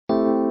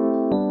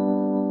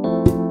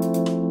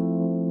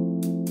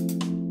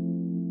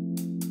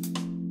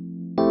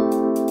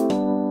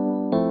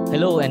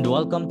Hello and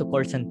welcome to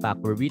Course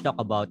UnPacked, where we talk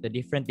about the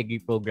different degree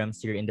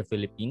programs here in the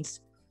Philippines.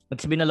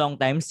 It's been a long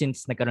time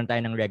since nagkaroon tayo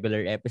ng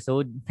regular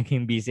episode.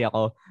 Naging busy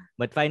ako.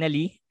 But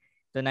finally,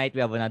 tonight we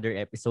have another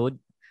episode.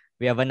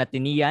 We have an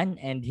Atenean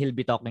and he'll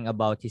be talking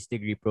about his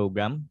degree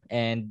program.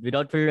 And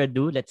without further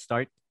ado, let's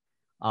start.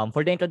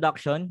 For the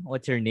introduction,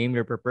 what's your name,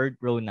 your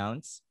preferred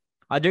pronouns,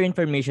 other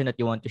information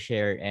that you want to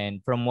share,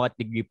 and from what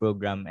degree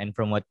program and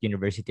from what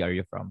university are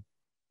you from?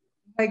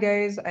 Hi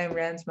guys, I'm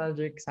Rance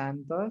Maldrick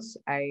Santos.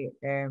 I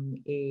am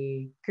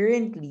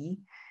currently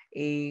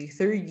a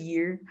third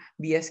year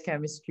BS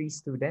Chemistry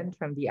student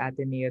from the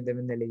Ateneo de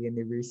Manila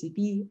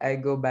University. I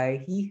go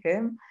by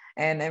he/him,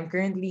 and I'm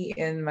currently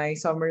in my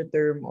summer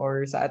term,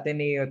 or sa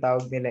Ateneo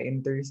tawag nila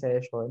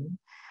intersession.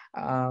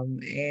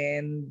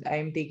 And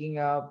I'm taking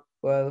up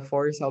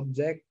 4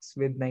 subjects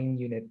with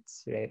 9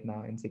 units right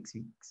now in 6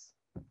 weeks.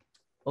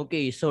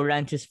 Okay, so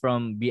Ranch is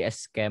from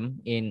BS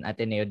Chem in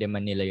Ateneo de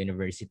Manila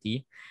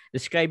University.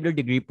 Describe your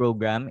degree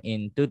program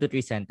in 2 to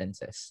 3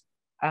 sentences.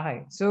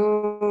 Okay,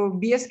 so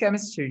BS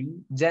Chemistry,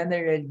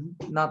 generally,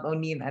 not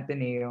only in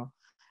Ateneo,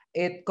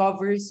 it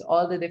covers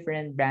all the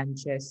different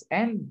branches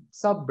and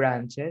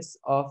sub-branches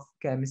of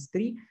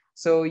chemistry.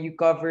 So you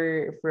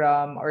cover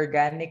from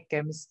organic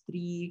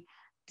chemistry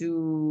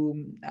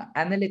to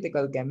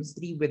analytical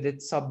chemistry with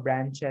its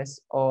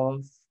sub-branches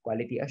of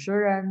quality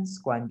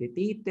assurance,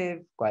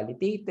 quantitative,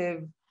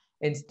 qualitative,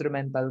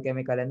 instrumental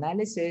chemical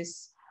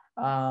analysis,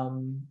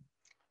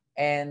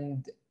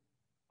 and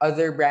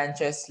other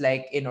branches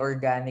like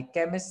inorganic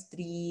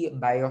chemistry,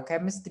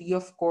 biochemistry,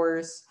 of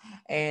course,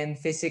 and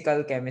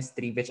physical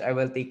chemistry, which I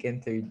will take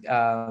in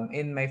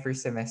my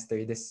first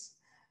semester this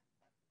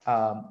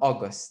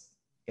August.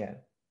 Yeah.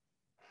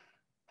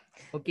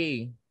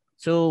 Okay,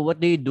 so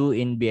what do you do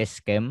in BS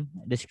Chem?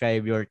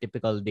 Describe your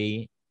typical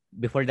day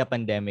before the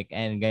pandemic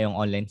and ngayong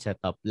online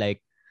setup. Like,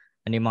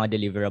 ano yung mga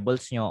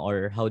deliverables nyo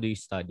or how do you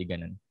study,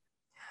 ganun?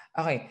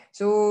 Okay,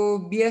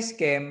 so BS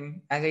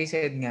Chem, as I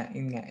said nga,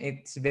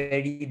 it's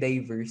very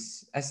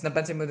diverse. As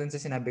napansin mo dun sa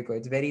sinabi ko,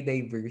 it's very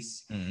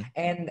diverse.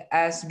 And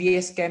as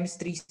BS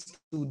Chemistry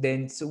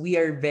students, we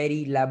are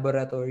very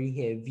laboratory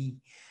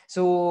heavy.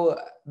 So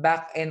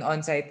back in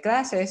on-site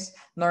classes,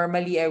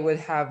 normally I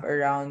would have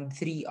around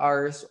 3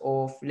 hours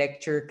of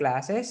lecture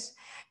classes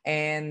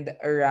and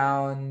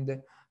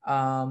around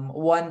 1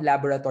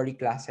 laboratory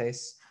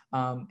classes,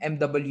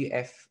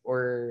 MWF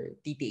or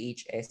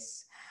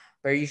TTHS.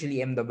 Pero usually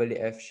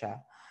MWF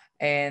siya.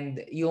 And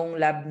yung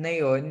lab na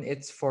yun,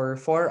 it's for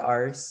 4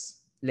 hours,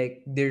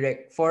 like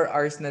direct 4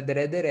 hours na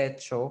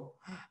dire-diretso.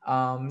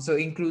 So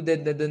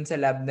included na dun sa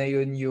lab na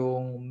yun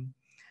yung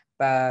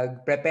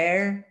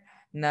pag-prepare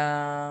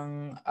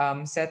ng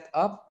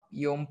setup,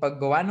 yung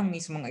paggawa ng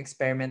mismong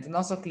experiment, and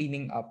also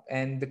cleaning up.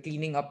 And the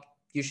cleaning up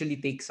usually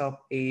takes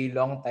up a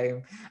long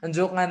time. Ang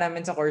joke nga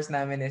namin sa course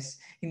namin is,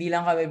 hindi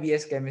lang kami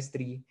BS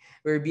Chemistry.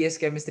 We're BS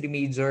Chemistry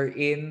major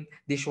in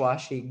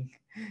dishwashing.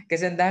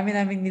 Kasi ang dami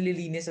namin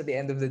nililinis at the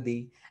end of the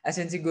day. As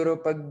in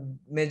siguro pag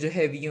medyo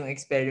heavy yung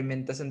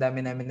experiment, tapos ang dami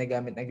namin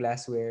nagamit na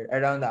glassware,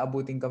 around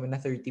naabutin kami na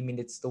 30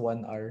 minutes to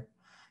 1 hour.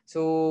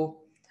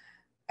 So,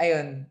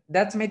 ayun,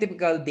 that's my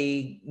typical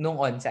day nung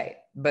on-site.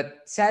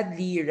 But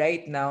sadly,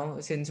 right now,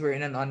 since we're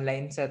in an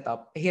online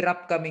setup,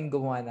 hirap kaming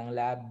gumawa ng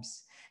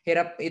labs.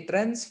 Hirap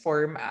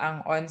i-transform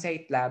ang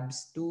on-site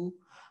labs to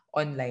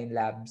online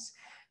labs.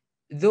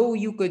 Though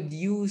you could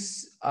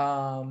use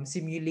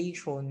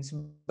simulations,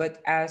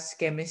 but as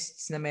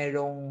chemists na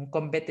merong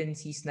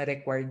competencies na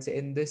required sa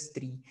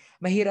industry,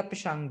 mahirap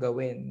siyang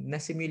gawin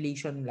na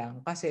simulation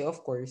lang. Kasi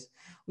of course,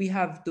 we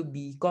have to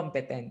be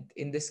competent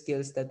in the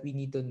skills that we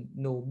need to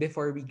know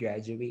before we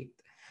graduate.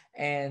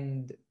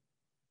 And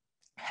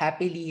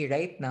happily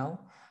right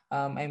now,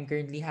 I'm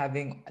currently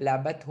having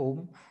lab at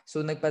home.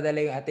 So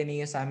nagpadala yung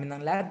Ateneo sa amin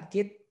ng lab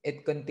kit.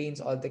 It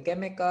contains all the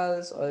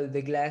chemicals, all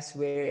the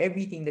glassware,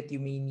 everything that you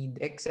may need,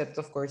 except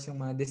of course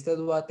yung mga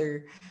distilled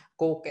water,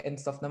 Coke, and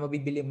stuff na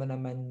mabibili mo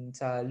naman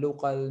sa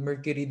local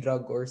Mercury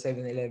Drug or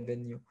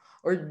 7-Eleven nyo.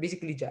 Or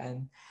basically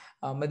dyan.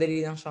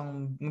 Madali lang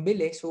siyang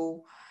mabili.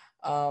 So,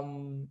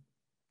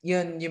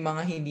 yun yung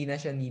mga hindi na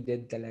siya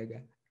needed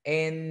talaga.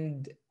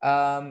 And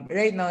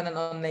right now, in an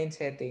online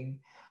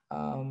setting,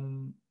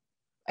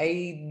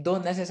 I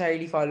don't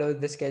necessarily follow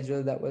the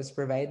schedule that was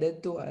provided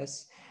to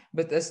us.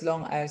 But as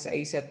long as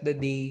I set the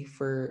day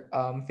for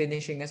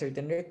finishing a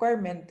certain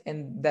requirement,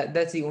 and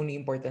that's the only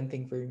important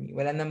thing for me.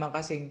 Wala naman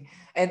kasing,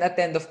 and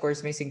attend of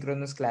course my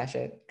synchronous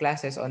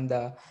classes on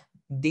the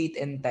date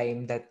and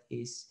time that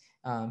is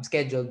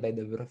scheduled by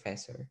the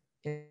professor.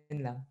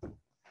 Yun lang.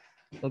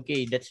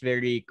 Okay, that's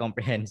very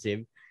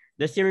comprehensive.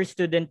 Does your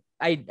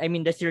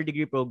does your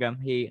degree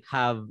program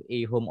have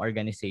a home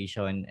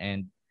organization?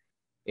 And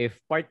if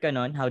part ka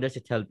nun, how does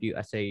it help you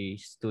as a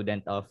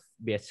student of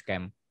BS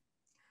Chem?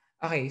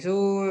 Okay, so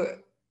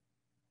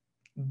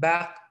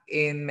back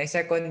in my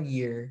second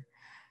year,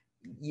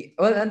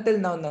 well,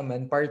 until now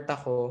naman, part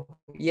ako.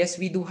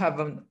 Yes, we do have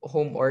a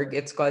home org.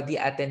 It's called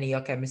the Ateneo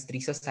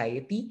Chemistry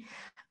Society.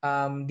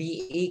 The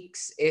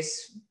AICS is,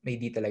 may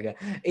di talaga.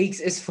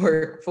 AICS is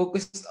for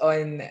focused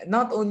on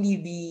not only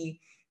the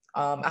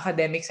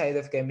academic side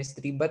of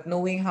chemistry, but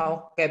knowing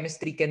how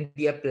chemistry can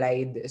be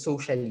applied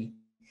socially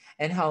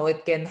and how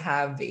it can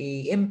have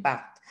a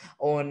impact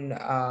on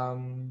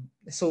on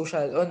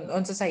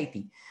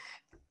society.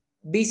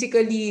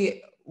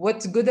 Basically,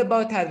 what's good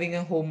about having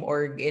a home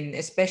org in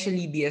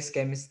especially BS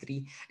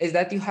chemistry is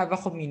that you have a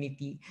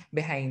community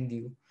behind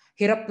you.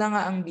 Hirap na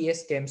nga ang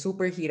BS Chem,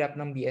 super hirap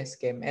ng BS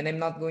Chem. And I'm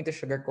not going to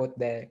sugarcoat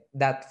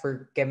that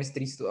for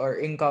chemistry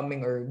or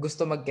incoming or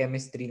gusto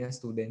mag-chemistry ng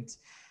students.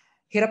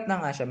 Hirap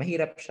na nga siya,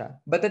 mahirap siya.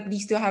 But at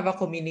least you have a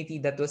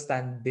community that will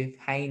stand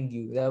behind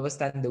you, that will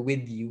stand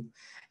with you.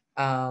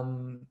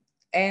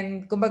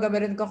 And kumbaga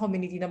meron kang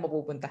community na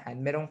mapupuntahan.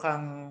 Meron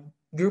kang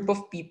group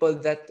of people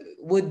that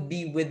would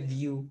be with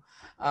you,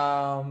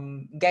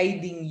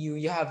 guiding you.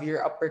 You have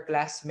your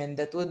upperclassmen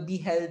that would be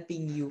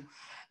helping you,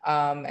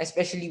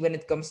 especially when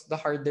it comes to the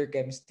harder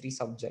chemistry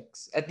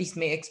subjects. At least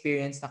may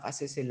experience na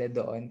kasi sila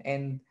doon.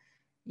 And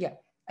yeah,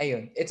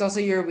 ayun. It's also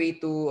your way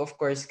to, of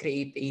course,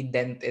 create a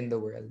dent in the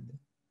world.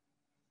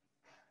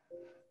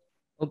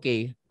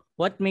 Okay.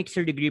 What makes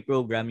your degree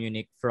program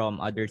unique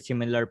from other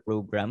similar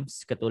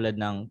programs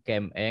katulad ng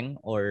ChemEng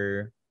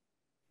or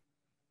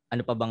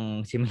ano pa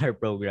bang similar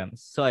programs?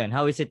 So ayun,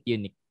 how is it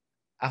unique?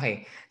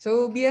 Okay.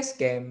 So BS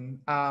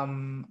Chem,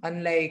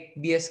 unlike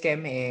BS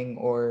Chem Eng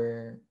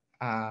or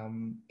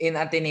in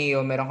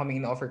Ateneo, meron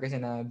kaming in-offer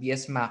kasi na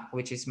BS Mac,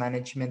 which is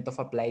Management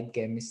of Applied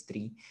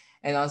Chemistry,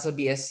 and also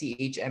BS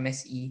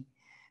CH-MSE.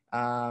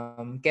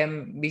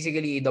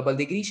 Basically, double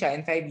degree siya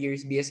in 5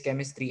 years, BS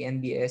Chemistry and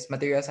BS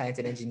Material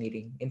Science and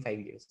Engineering in 5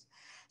 years.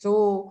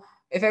 So,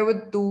 if I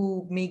would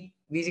to make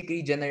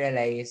basically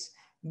generalize,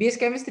 BS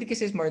Chemistry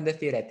kasi is more on the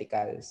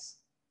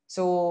theoreticals.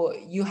 So,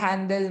 you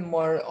handle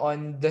more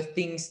on the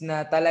things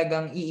na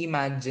talagang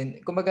i-imagine.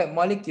 Kumbaga,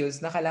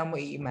 molecules na kailangan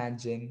mo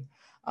i-imagine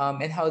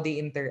and how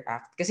they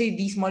interact. Kasi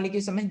these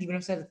molecules naman, hindi mo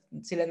naman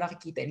sila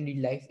nakikita in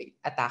real life,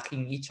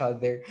 attacking each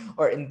other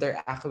or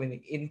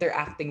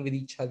interacting with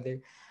each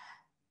other.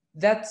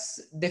 That's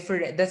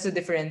different. That's the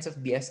difference of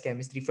BS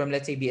chemistry from,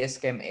 let's say,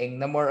 BS Chem Eng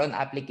na more on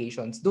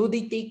applications. Though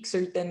they take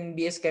certain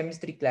BS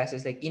chemistry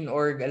classes like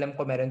in-org, alam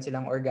ko meron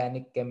silang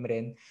organic chem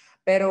rin.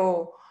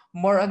 Pero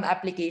more on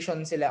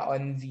application sila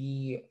on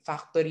the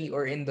factory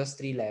or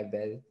industry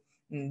level.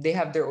 They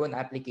have their own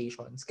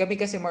applications. Kami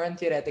kasi more on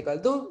theoretical.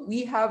 Though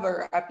we have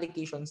our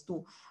applications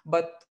too.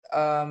 But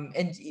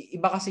and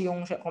iba kasi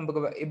yung,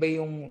 kumbaga, iba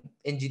yung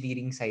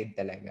engineering side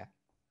talaga.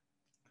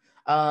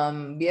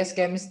 BS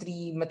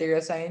Chemistry,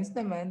 Material Science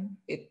naman,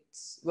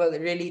 it's, well,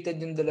 related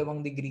yung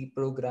dalawang degree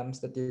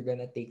programs that you're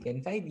gonna take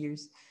in 5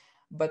 years.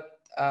 But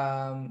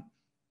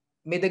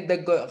may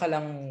dagdag ka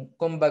lang,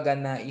 kumbaga,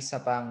 na isa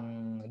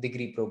pang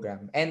degree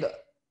program. And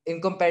in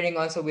comparing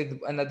also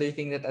with another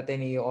thing that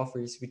Ateneo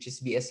offers, which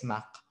is BS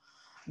Mac.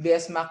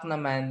 BS Mac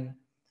naman,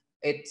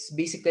 it's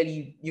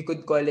basically, you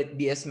could call it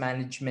BS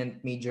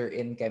Management major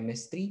in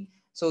chemistry.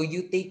 So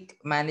you take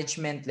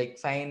management like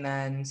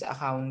finance,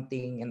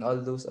 accounting, and all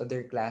those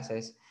other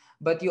classes.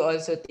 But you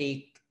also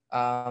take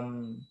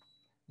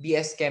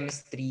BS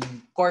Chemistry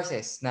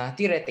courses na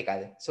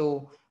theoretical.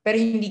 So, pero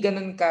hindi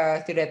ganun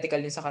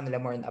ka-theoretical yun sa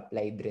kanila, more on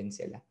applied rin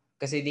sila.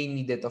 Kasi they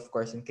need it, of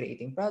course, in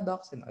creating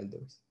products and all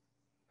those.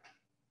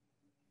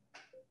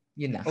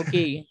 Yun na.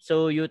 Okay,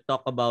 so you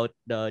talk about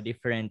the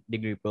different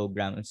degree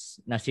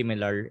programs na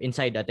similar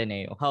inside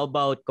Ateneo. How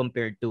about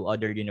compared to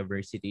other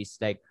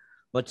universities? Like,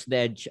 what's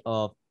the edge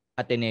of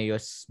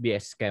Ateneo's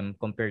BS Chem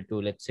compared to,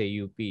 let's say,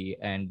 UP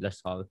and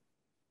LaSalle?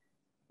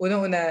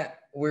 Una-una,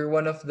 we're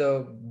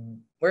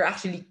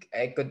actually,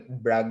 I could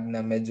brag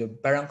na medyo,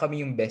 parang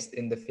kami yung best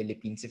in the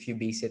Philippines if you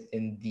base it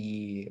in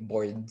the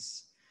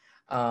boards.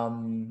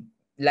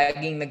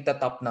 Laging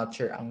nagta-top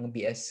notcher ang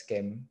BS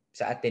Chem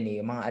sa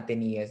Ateneo, mga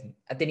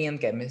Atenean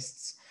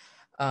chemists.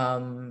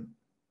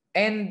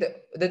 And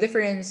the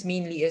difference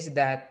mainly is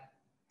that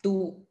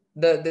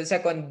the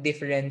second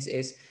difference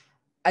is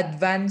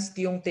advanced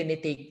yung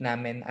tinitake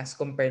namin as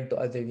compared to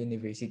other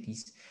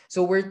universities.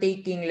 So we're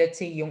taking, let's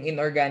say, yung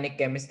inorganic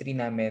chemistry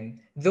namin,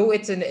 though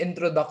it's an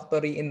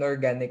introductory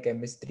inorganic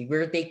chemistry,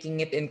 we're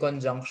taking it in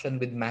conjunction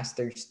with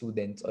master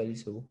students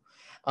also.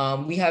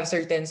 We have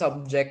certain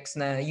subjects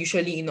na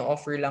usually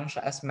ino-offer lang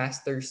siya as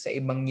masters sa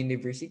ibang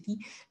university.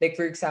 Like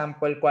for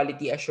example,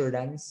 quality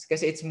assurance,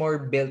 kasi it's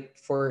more built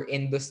for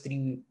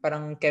industry,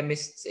 parang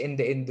chemists in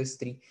the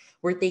industry.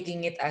 We're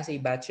taking it as a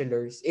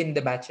bachelor's, in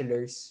the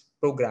bachelor's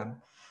program.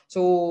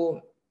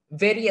 So,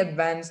 very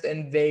advanced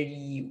and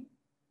very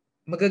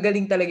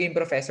magagaling talaga yung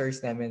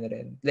professors namin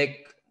rin.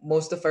 Like,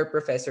 most of our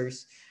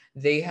professors,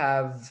 they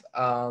have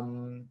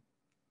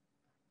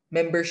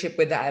membership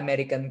with the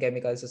American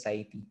Chemical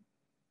Society.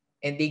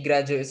 And they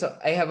graduate. So,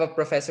 I have a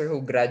professor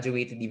who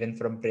graduated even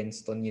from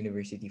Princeton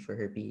University for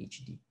her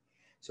PhD.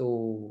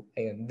 So,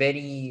 ayun,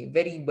 very,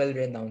 very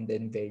well-renowned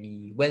and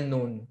very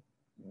well-known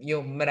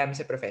yung marami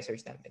sa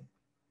professors namin.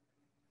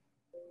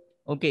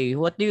 Okay,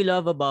 what do you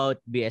love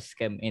about BS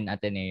Chem in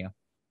Ateneo?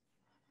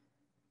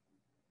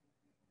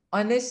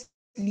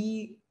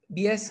 Honestly,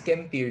 BS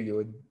Chem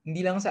period,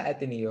 hindi lang sa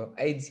Ateneo,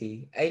 I'd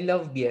say, I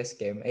love BS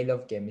Chem, I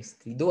love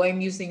chemistry. Though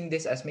I'm using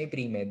this as my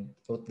pre-med,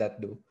 note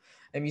that though.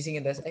 I'm using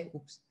it as,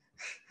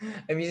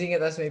 I'm using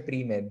it as my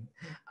pre-med.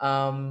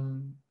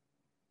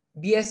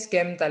 BS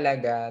Chem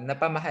talaga,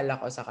 napamahal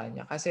ako sa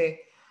kanya. Kasi,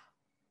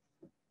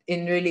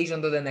 in relation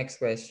to the next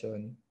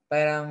question,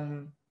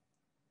 parang,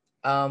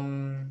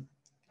 um,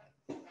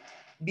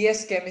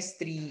 BS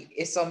Chemistry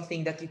is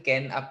something that you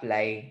can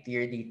apply to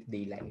your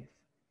day-to-day life.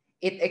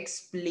 It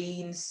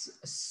explains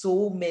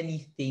so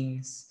many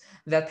things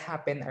that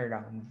happen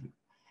around you.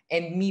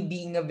 And me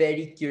being a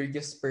very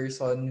curious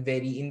person,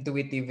 very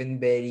intuitive and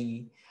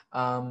very,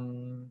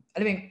 alam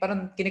mo yun,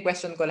 parang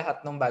kini-question ko lahat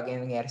ng bagay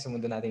na nangyayari sa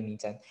mundo natin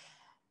minsan.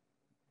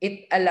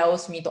 It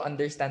allows me to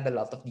understand a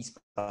lot of these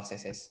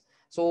processes.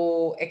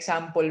 So,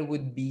 example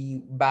would be,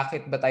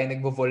 bakit ba tayo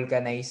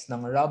nagvo-vulcanize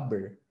ng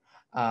rubber?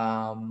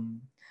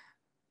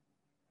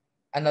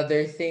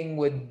 Another thing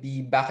would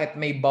be, bakit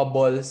may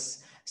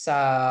bubbles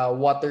sa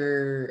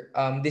water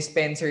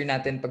dispenser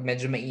natin pag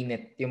medyo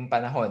mainit yung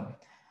panahon.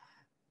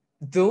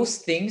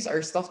 Those things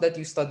are stuff that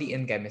you study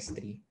in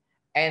chemistry.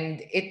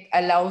 And it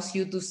allows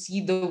you to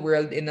see the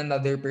world in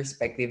another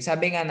perspective.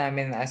 Sabi nga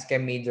namin as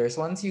chem majors,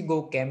 once you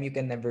go chem, you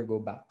can never go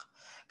back.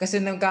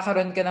 Kasi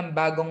nagkakaroon ka ng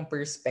bagong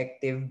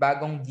perspective,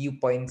 bagong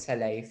viewpoint sa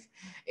life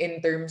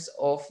in terms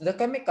of the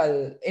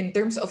chemical, in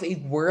terms of a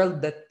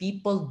world that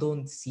people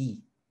don't see.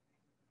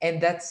 And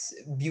that's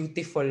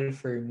beautiful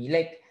for me.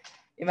 Like,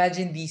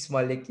 imagine these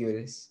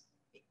molecules.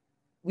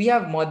 We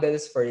have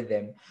models for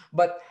them,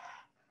 but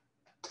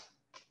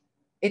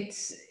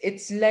it's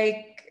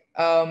like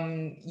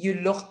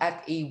you look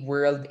at a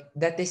world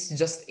that is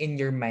just in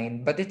your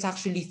mind, but it's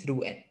actually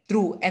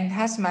true and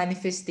has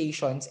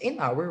manifestations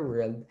in our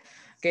world.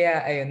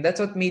 Kaya ayun,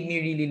 that's what made me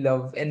really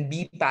love and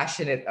be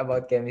passionate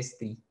about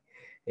chemistry.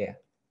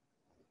 Yeah.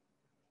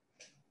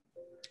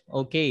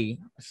 Okay,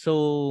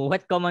 so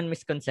what common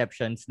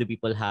misconceptions do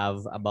people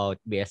have about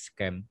BS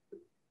Chem?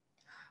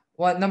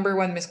 Number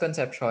one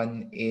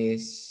misconception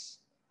is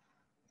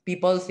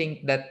people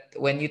think that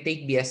when you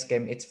take BS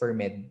Chem, it's for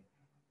med.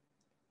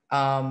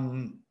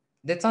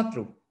 That's not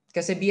true.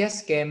 Kasi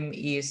BS Chem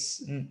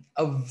is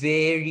a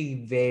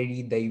very,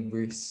 very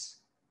diverse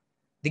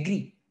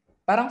degree.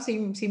 Parang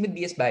same with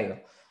BS Bio.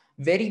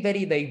 Very,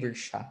 very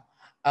diverse siya.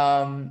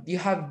 You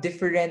have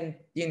different,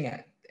 yun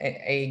nga,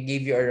 I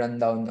gave you a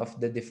rundown of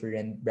the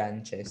different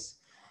branches.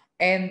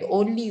 And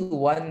only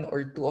one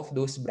or two of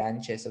those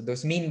branches, of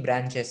those main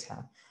branches,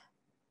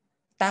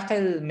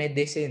 tackle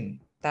medicinal,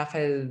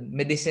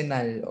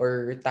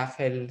 or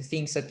tackle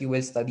things that you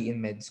will study in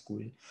med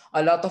school.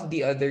 A lot of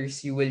the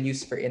others you will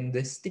use for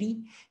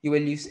industry, you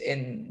will use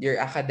in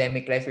your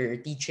academic life or your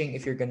teaching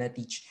if you're gonna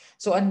teach.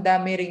 So ang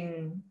dami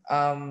ring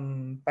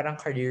parang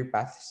career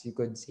paths, you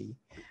could say,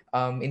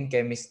 in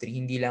chemistry.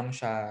 Hindi lang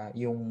siya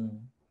yung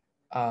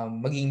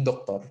maging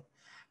doktor,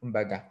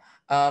 kumbaga.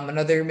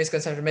 Another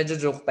misconception, medyo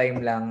joke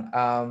time lang,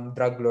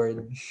 drug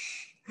lord.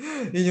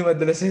 Yun yung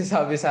madalas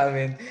sinasabi sa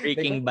amin. Like,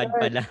 Breaking Bad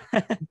pala.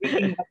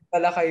 Breaking Bad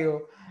pala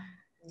kayo.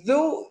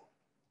 Though,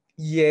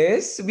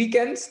 yes, we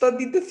can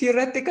study the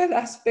theoretical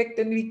aspect,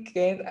 and we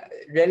can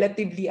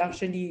relatively,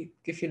 actually,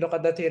 if you look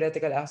at the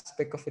theoretical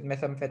aspect of it,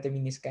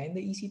 methamphetamine is kind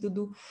of easy to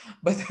do.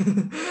 But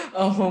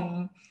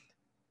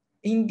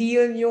hindi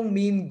yun yung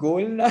main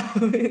goal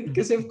namin.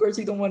 Kasi of course,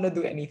 we don't want to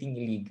do anything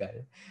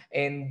illegal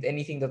and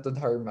anything that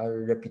would harm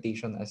our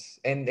reputation as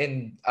and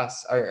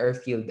us, our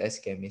field as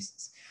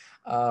chemists.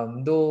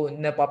 Though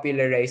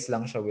na-popularize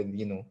lang siya with,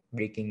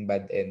 Breaking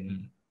Bad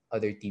and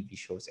other TV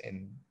shows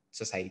and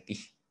society.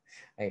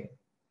 Ayun.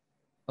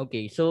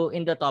 Okay, so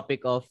in the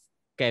topic of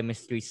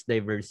chemistry's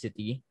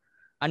diversity,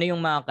 ano yung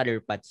mga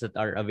career paths that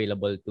are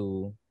available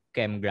to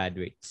chem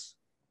graduates?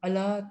 A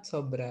lot,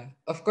 sobra.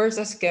 Of course,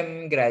 as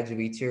chem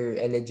graduates, you're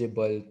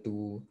eligible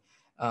to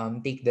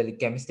take the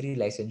chemistry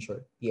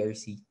licensure,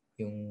 PRC,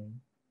 yung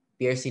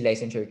PRC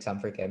licensure exam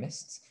for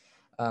chemists.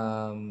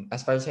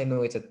 As far as I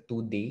know, it's a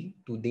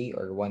two-day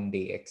or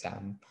one-day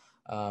exam,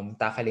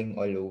 tackling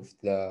all of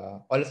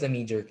the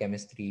major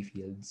chemistry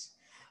fields.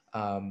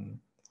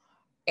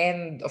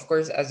 And of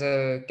course, as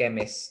a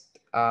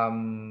chemist,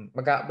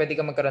 pwede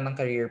ka magkaroon ng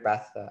career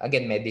path.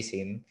 Again,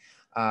 medicine.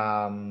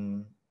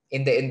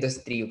 In the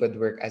industry, you could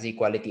work as a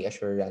quality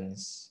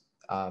assurance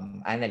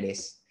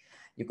analyst.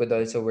 You could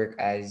also work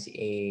as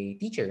a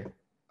teacher,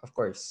 of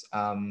course.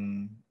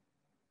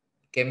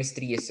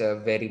 Chemistry is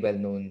very well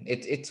known.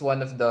 It's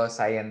one of the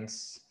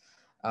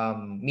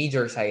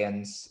major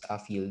science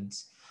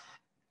fields.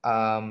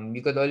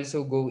 You could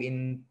also go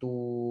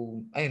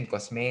into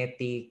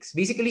cosmetics.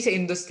 Basically sa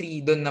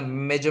industry, doon na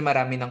medyo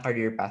marami ng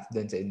career path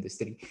doon sa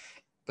industry.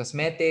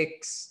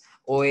 Cosmetics,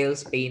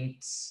 oils,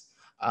 paints,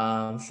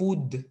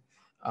 food,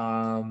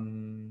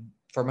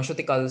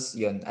 pharmaceuticals,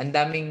 yun. Ang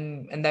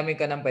daming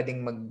ka nang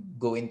pwedeng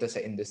mag-go into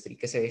sa industry.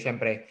 Kasi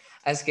syempre,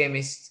 as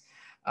chemists,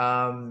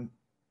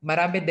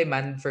 marami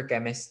demand for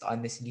chemists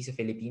honestly sa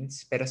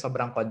Philippines, pero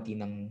sobrang konti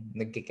ng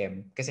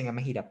nagki-chem kasi nga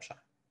mahirap siya.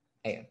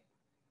 Ayun.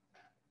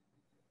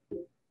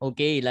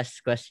 Okay,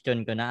 last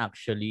question ko na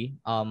actually.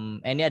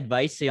 Any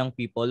advice sa young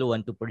people who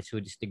want to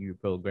pursue this degree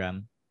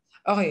program?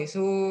 Okay,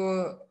 so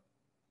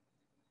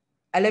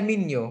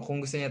alamin nyo kung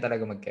gusto niya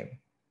talaga mag-chem.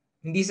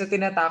 Hindi sa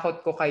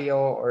tinatakot ko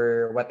kayo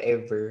or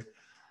whatever.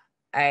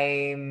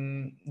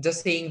 I'm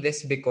just saying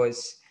this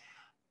because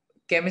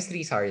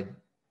chemistry is hard.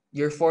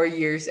 Your 4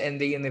 years and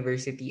the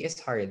university is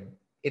hard.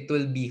 It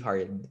will be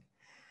hard.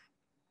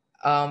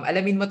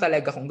 Alamin mo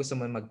talaga kung gusto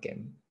mo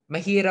mag-chem.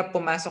 Mahirap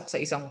pumasok sa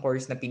isang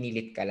course na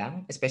pinilit ka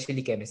lang,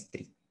 especially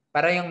chemistry.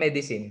 Para yung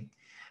medicine.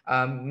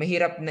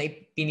 Mahirap na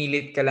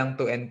pinilit ka lang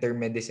to enter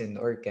medicine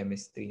or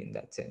chemistry in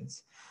that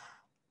sense.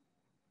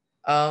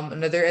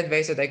 Another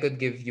advice that I could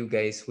give you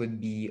guys would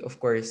be, of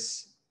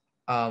course,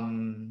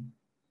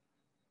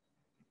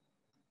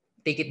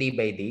 take it day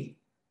by day,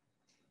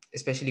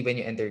 especially when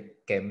you enter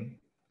chem.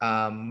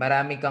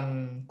 Marami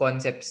kang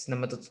concepts na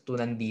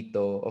matututunan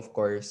dito, of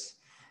course,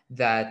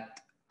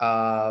 that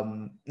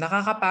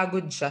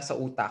nakakapagod siya sa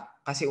utak.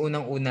 Kasi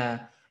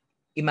unang-una,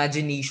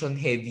 imagination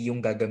heavy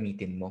yung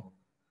gagamitin mo.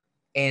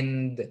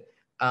 And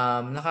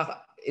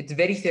it's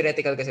very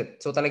theoretical kasi.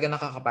 So talaga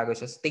nakakapagod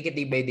siya. So take it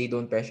day by day.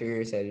 Don't pressure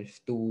yourself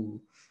to,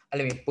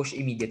 push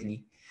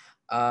immediately.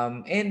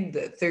 And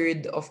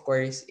third, of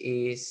course,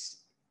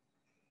 is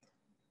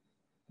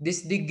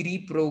this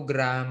degree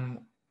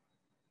program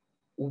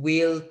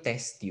will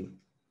test you.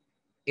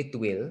 It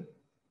will.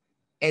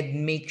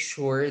 And make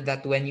sure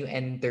that when you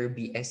enter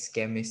BS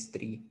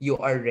Chemistry, you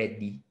are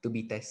ready to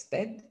be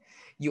tested.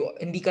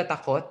 Hindi ka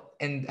takot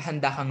and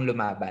handa kang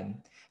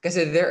lumaban.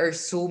 Kasi there are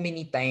so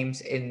many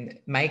times in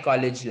my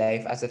college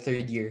life as a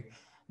third year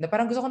na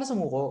parang gusto ko na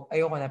sumuko.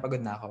 Ayoko na, pagod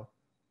na ako.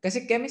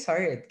 Kasi chem is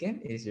hard. Chem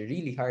is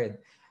really hard.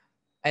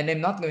 And I'm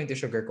not going to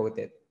sugarcoat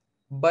it.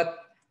 But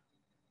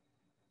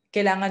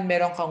kailangan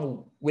meron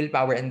kang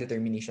willpower and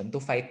determination to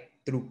fight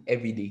through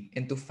every day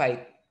and to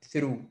fight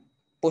through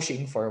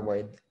pushing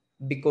forward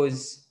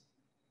because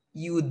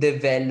you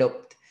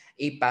developed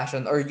a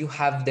passion or you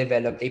have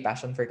developed a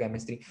passion for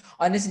chemistry.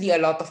 Honestly, a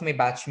lot of my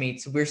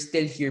batchmates, we're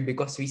still here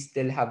because we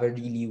still have a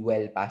really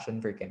well passion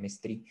for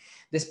chemistry.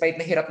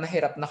 Despite na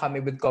hirap na kami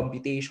with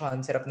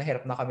computations, hirap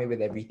na kami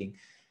with everything.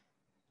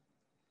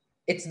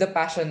 It's the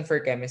passion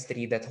for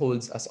chemistry that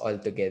holds us all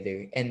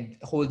together and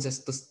holds us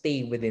to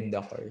stay within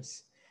the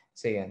course.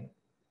 So yan.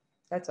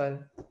 That's all.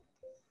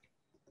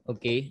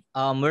 Okay.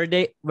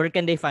 Where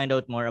can they find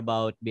out more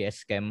about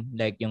BS Chem,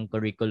 like yung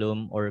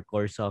curriculum or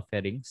course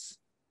offerings?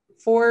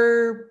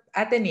 For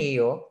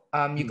Ateneo,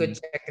 you could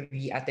check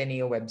the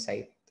Ateneo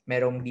website.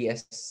 Merong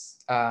BS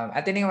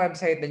Ateneo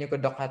website, then you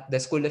could look at the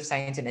School of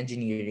Science and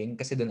Engineering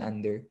kasi doon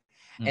under.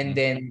 And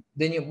then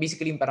yung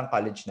basically yung parang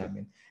college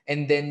namin.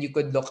 And then you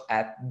could look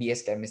at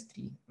BS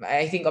Chemistry.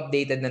 I think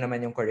updated na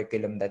naman yung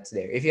curriculum that's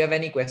there. If you have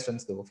any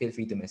questions though, feel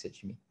free to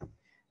message me.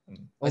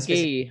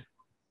 Okay.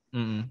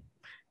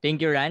 Thank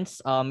you,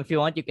 Rance. If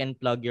you want, you can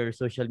plug your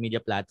social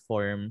media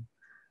platform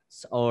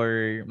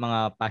or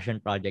mga passion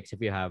projects if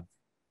you have.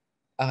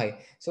 Okay.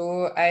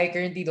 So I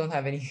currently don't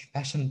have any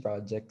passion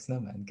projects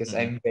naman because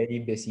I'm very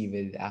busy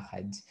with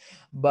ACADS.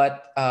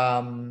 But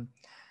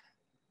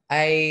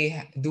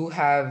I do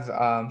have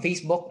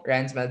Facebook,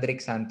 Rance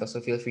Maldrick Santos,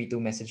 so feel free to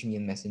message me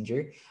in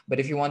Messenger.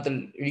 But if you want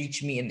to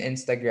reach me in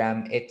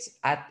Instagram, it's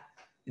at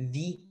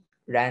the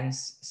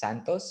Rance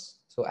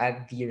Santos. So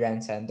at the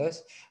Rance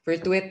Santos. For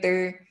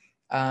Twitter,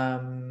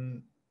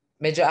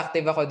 medyo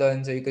active ako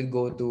doon, so you could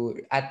go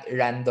to at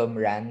random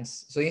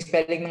rants. So yung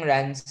spelling ng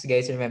rants,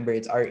 guys, remember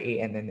it's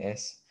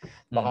RANNS.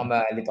 Baka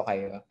malito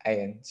kayo.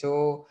 Ayun.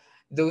 So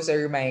those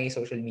are my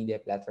social media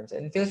platforms.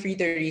 And feel free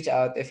to reach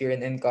out if you're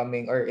an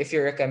incoming or if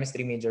you're a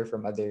chemistry major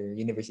from other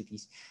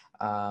universities.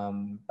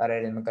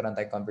 Para rin magkaroon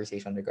tayong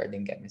conversation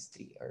regarding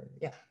chemistry or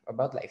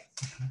about life.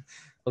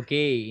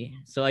 Okay.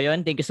 So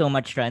ayun, thank you so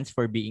much, Rance,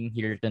 for being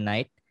here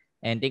tonight.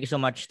 And thank you so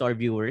much to our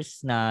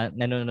viewers na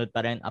nanonood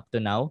pa rin up to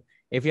now.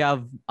 If you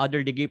have other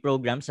degree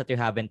programs that you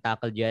haven't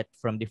tackled yet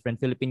from different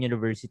Philippine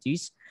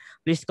universities,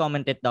 please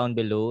comment it down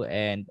below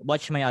and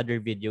watch my other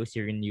videos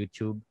here in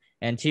YouTube.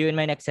 And see you in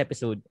my next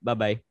episode.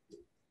 Bye-bye.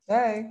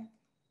 Bye.